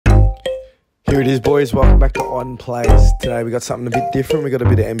Here it is, boys. Welcome back to On Plays. Today we got something a bit different. We got a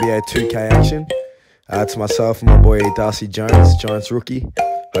bit of NBA 2K action. It's myself and my boy Darcy Jones, Giants rookie.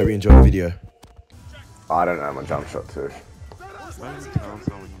 Hope you enjoy the video. I don't know my jump shot too. Why don't you tell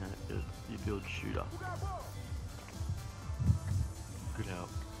someone you build shooter? Good help.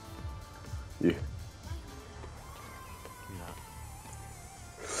 You. Give me that.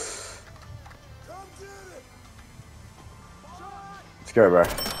 Let's go, bro.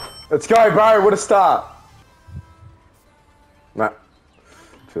 Let's go, bro. What a start. Nah.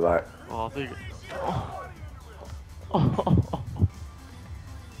 Too late. Oh, I think.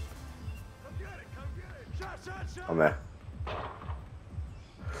 I'm there.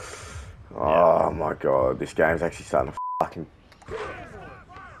 Oh my god, this game's actually starting to fucking.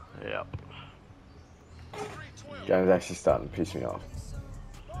 Yep. Game's actually starting to piss me off.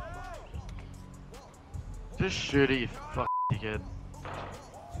 Just shoot it, you fucking dickhead.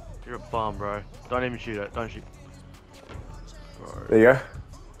 You're a bum, bro. Don't even shoot it. Don't shoot. Bro. There you go.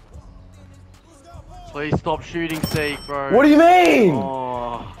 Please stop shooting, Seek, bro. What do you mean?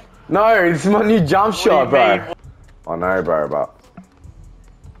 Oh. No, this is my new jump shot, do you bro. mean? I know, bro, but.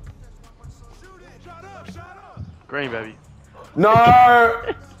 Green, baby. No!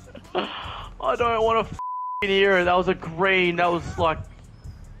 I don't want to hear it. That was a green. That was like.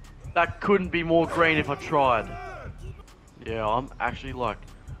 That couldn't be more green if I tried. Yeah, I'm actually like.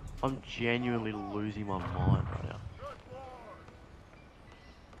 I'm genuinely losing my mind right now.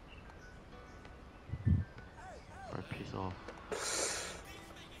 Bro, piss off.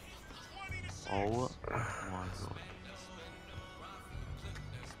 Oh my god.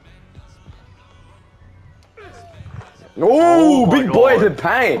 Ooh, Oh my big God. boys in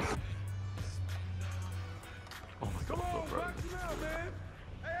pain. Oh my god, bro.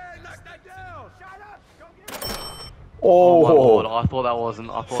 Oh, Oh my lord, I thought that wasn't.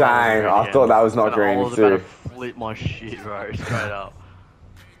 I thought same. That wasn't I thought that was not and green I was about too. to flip my shit, bro, straight up.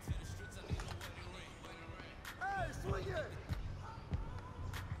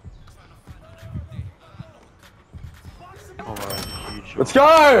 Oh, bro, that's a huge shot. Let's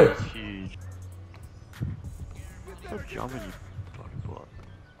go! That's huge. Stop jumping, you fucking block.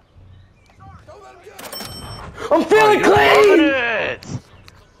 I'm feeling clean! It!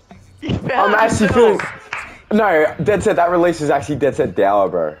 You found I'm actually yourself. feeling. No, dead set. That release is actually dead set Dower,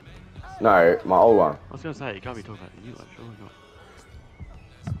 bro. No, my old one. I was gonna say, you can't be talking about the new one, surely not.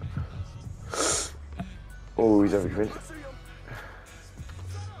 Oh, he's over here.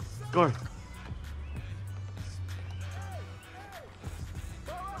 Go!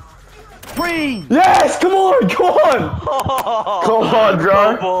 Green! Yes! Come on! Come on! Come on,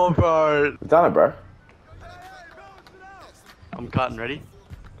 bro. Come on, bro. We've done it, bro. I'm cutting, ready?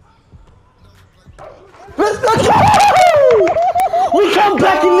 Let's go! We come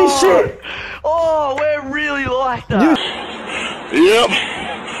back in this shit! Oh, we're really like that. Yep.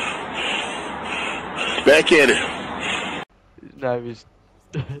 Back at it. His name is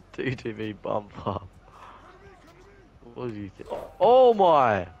TTV Bumper. What do you think? Oh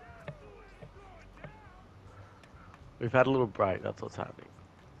my! We've had a little break, that's what's happening.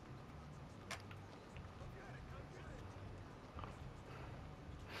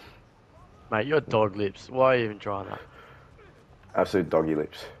 Mate, you're dog lips. Why are you even trying that? Absolute doggy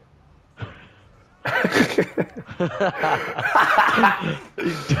lips.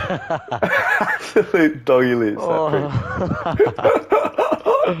 Absolute doggy lips.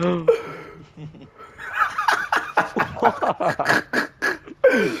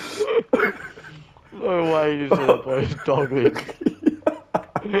 No way you said those dog lips.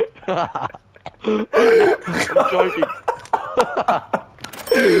 I'm joking.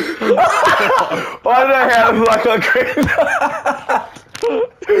 I don't know how to like on green.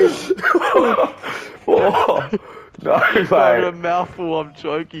 Oh, no, I got a mate. mouthful, I'm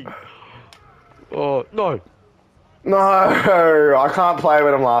choking. Oh, no. No, I can't play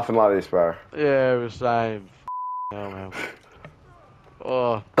when I'm laughing like this, bro. Yeah, the same. Hell, man.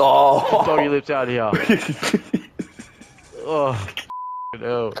 Oh, Oh. doggy lips out here. Oh,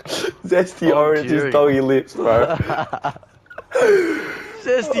 hell. Zesty I'm orange is tearing. doggy lips, bro.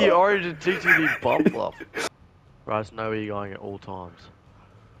 Says the orange and TTV bump up. Right, so know where you're going at all times.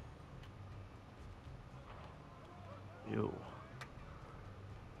 Ew.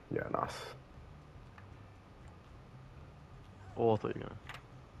 Yeah, nice. Oh, I thought you were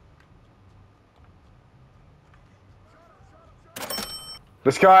gonna.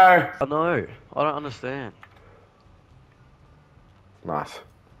 Let's go. I know. I don't understand. Nice.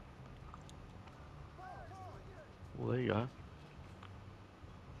 Well, there you go.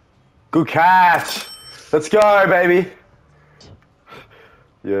 Good catch. Let's go, baby.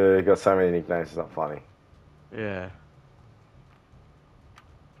 Yeah, you got so many nicknames, it's not funny. Yeah.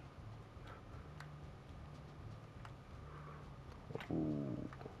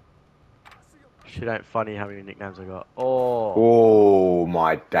 Shit ain't funny how many nicknames I got. Oh. Oh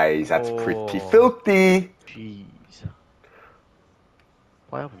my days, that's pretty filthy. Jeez.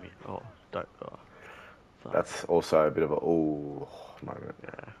 Play up with me. Oh, don't. Oh. Fuck. That's also a bit of a ooh moment.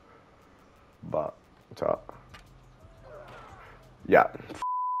 Yeah. But what's up? Yeah.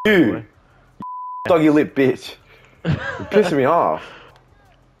 You doggy lip bitch. You're pissing me off.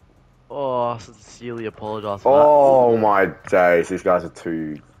 Oh, I sincerely apologise for Oh my days, these guys are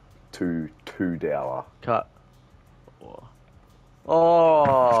too dour. that. Cut.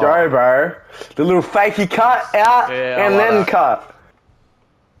 Oh. Let's go, bro. The little fakey cut out Yeah, and I like then that. cut.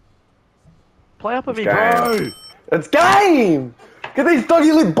 Play up with me, Game. bro. It's game. Get these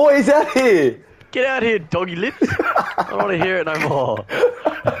doggy lip boys out here. Get out here, doggy lips. I don't want to hear it no more.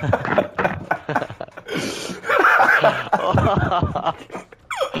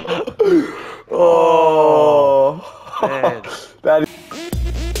 Oh, Man. that is.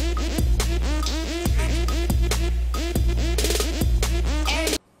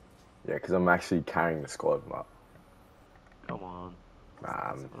 Yeah, because I'm actually carrying the squad. But, Come on. nah,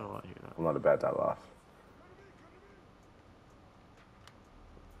 I don't like hearing that. I'm not about that life.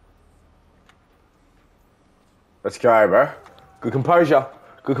 Let's go, bro. Good composure.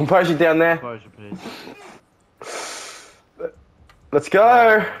 Good composure down there. Composure, please. Let's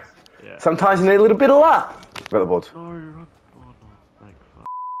go. Yeah. Sometimes you need a little bit of luck. Got the boards. No, you're not. Oh, no. Thank fuck.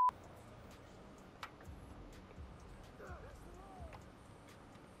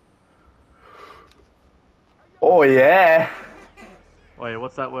 Oh, yeah. Wait,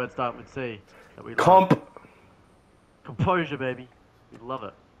 what's that word starting with C? That we love? Comp. Composure, baby. We love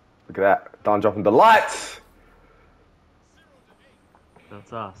it. Look at that. Don dropping the lights.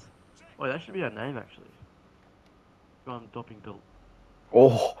 That's us. Wait, that should be our name, actually. Gone dopping del.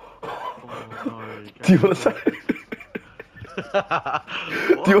 Oh. Oh, no. Do you want to say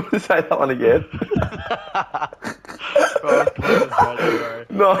Do you want to say that one again? Bro, bro.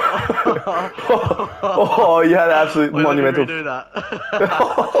 No. Oh, you had an absolute Wait, monumental. Let me redo that.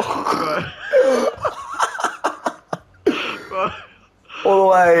 Bro. Bro. All the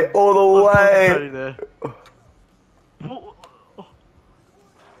way, all the way. There.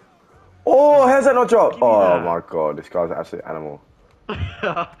 Oh, how's that not drop? Give me Oh that. my god, this guy's an absolute animal.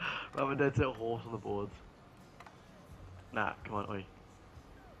 Rather dead set horse on the boards. Nah, come on, oi.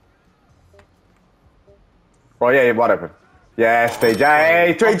 Oh yeah, yeah, wide open. Yes,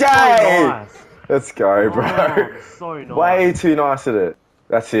 DJ, 3J. So nice. Let's go, bro. Oh, so nice. Way too nice at it.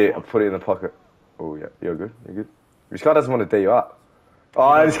 That's it. I'll put it in the pocket. Oh yeah, you're good. You're good. This guy doesn't want to D you up.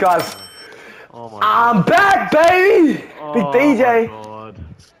 Oh, this guy's. Oh my I'm back, baby. God. Big DJ. Oh my God.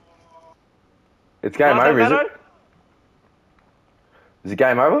 It's game No, over, is no, it? Is it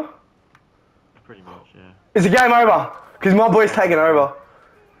game over? Pretty much, yeah. Is it game over? Because my boy's taking over.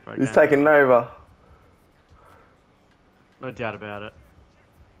 Great He's game. taking over. No doubt about it.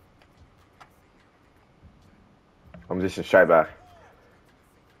 I'm just straight back.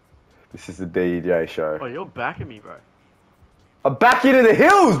 This is the DJ show. Oh, you're backing me, bro. I'm back into the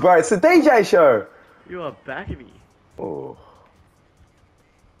hills, bro. It's the DJ show. You are backing me. Oh.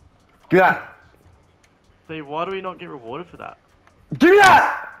 Give me that. See, why do we not get rewarded for that? Give me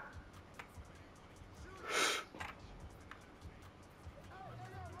that.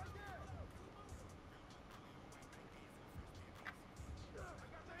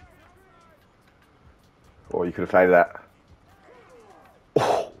 Oh, you could have played that.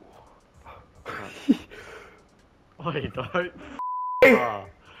 Oh. Wait, don't.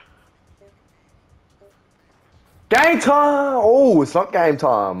 Game time! Oh, it's not game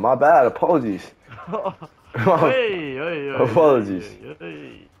time. My bad. Apologies. Hey, Apologies.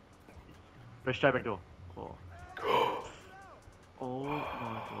 Hey. Go straight back door. Oh. Oh my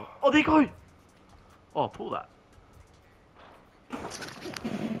God. Oh, there you go. Oh, pull that.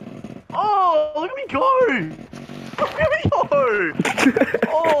 Oh, look at me go. Look at me go.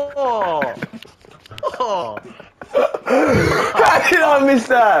 Oh. Oh. How did I miss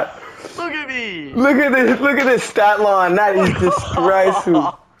that? Look at me. Look at this stat line. That is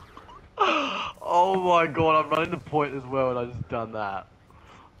disgraceful. Oh my God, I'm running the point as well and I just done that.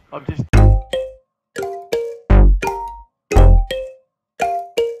 I'm just